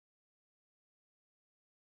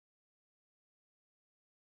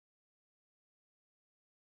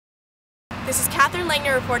This is Catherine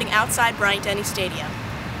Langner reporting outside Bryant-Denny Stadium.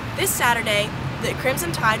 This Saturday, the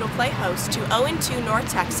Crimson Tide will play host to 0-2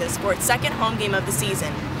 North Texas for its second home game of the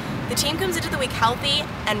season. The team comes into the week healthy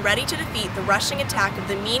and ready to defeat the rushing attack of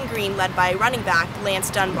the Mean Green led by running back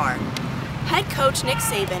Lance Dunbar. Head coach Nick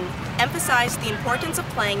Saban emphasized the importance of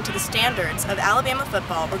playing to the standards of Alabama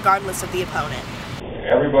football regardless of the opponent.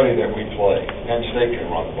 Everybody that we play, Penn State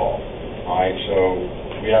can run the ball. All right,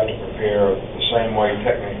 so we have to prepare the same way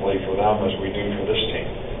technically for them as we do for this team.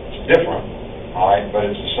 It's different, all right, but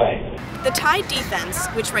it's the same. The Tide defense,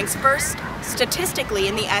 which ranks first statistically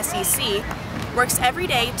in the SEC, works every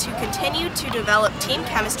day to continue to develop team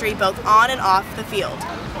chemistry both on and off the field.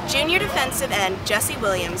 Junior defensive end Jesse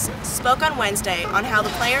Williams spoke on Wednesday on how the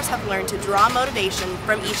players have learned to draw motivation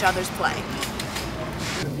from each other's play.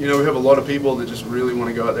 You know, we have a lot of people that just really want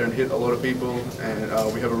to go out there and hit a lot of people, and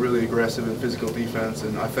we have a really aggressive and physical defense,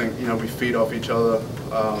 and I think, you know, we feed off each other.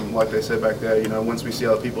 Like they said back there, you know, once we see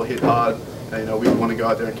other people hit hard, you know, we want to go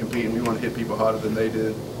out there and compete, and we want to hit people harder than they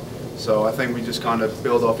did. So I think we just kind of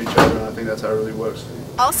build off each other, and I think that's how it really works.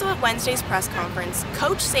 Also at Wednesday's press conference,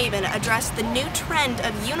 Coach Saban addressed the new trend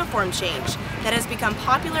of uniform change that has become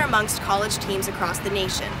popular amongst college teams across the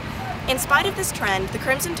nation. In spite of this trend, the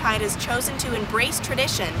Crimson Tide has chosen to embrace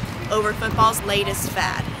tradition over football's latest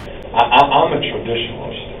fad. I'm a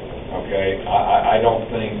traditionalist, okay? I don't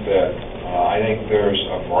think that, I think there's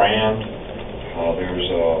a brand,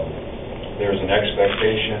 there's an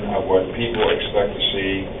expectation of what people expect to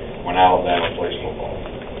see when Alabama plays football.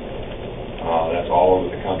 That's all over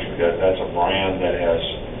the country. That's a brand that has,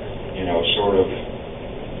 you know, sort of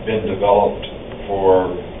been developed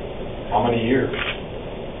for how many years?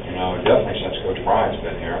 You know, definitely since Coach Bryant's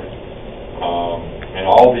been here, and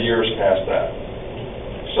all the years past that.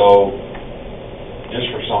 So,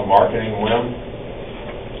 just for some marketing whim,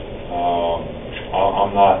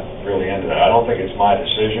 I'm not really into that. I don't think it's my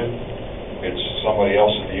decision. It's somebody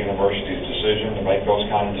else at the university's decision to make those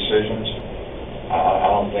kind of decisions.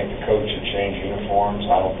 I don't think the coach should change uniforms.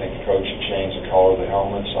 I don't think the coach should change the color of the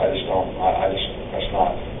helmets. I just don't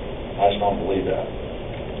believe that.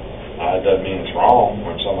 It doesn't mean it's wrong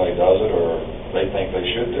when somebody does it or they think they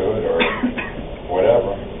should do it or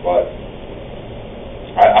whatever, but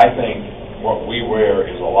I think what we wear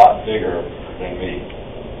is a lot bigger than me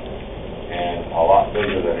and a lot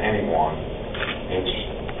bigger than anyone.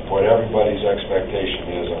 It's what everybody's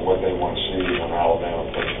expectation is and what they want to see when Alabama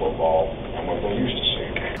plays football and what they're used to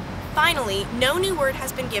seeing. Finally, no new word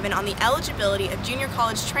has been given on the eligibility of junior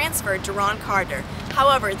college transfer Jerron Carter.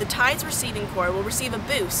 However, the Tide's receiving corps will receive a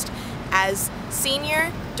boost as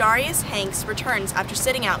senior Darius Hanks returns after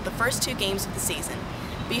sitting out the first 2 games of the season.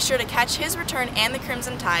 Be sure to catch his return and the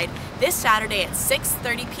Crimson Tide this Saturday at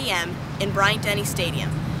 6:30 p.m. in Bryant-Denny Stadium.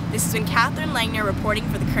 This has been Catherine Langner reporting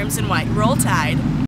for the Crimson White. Roll Tide!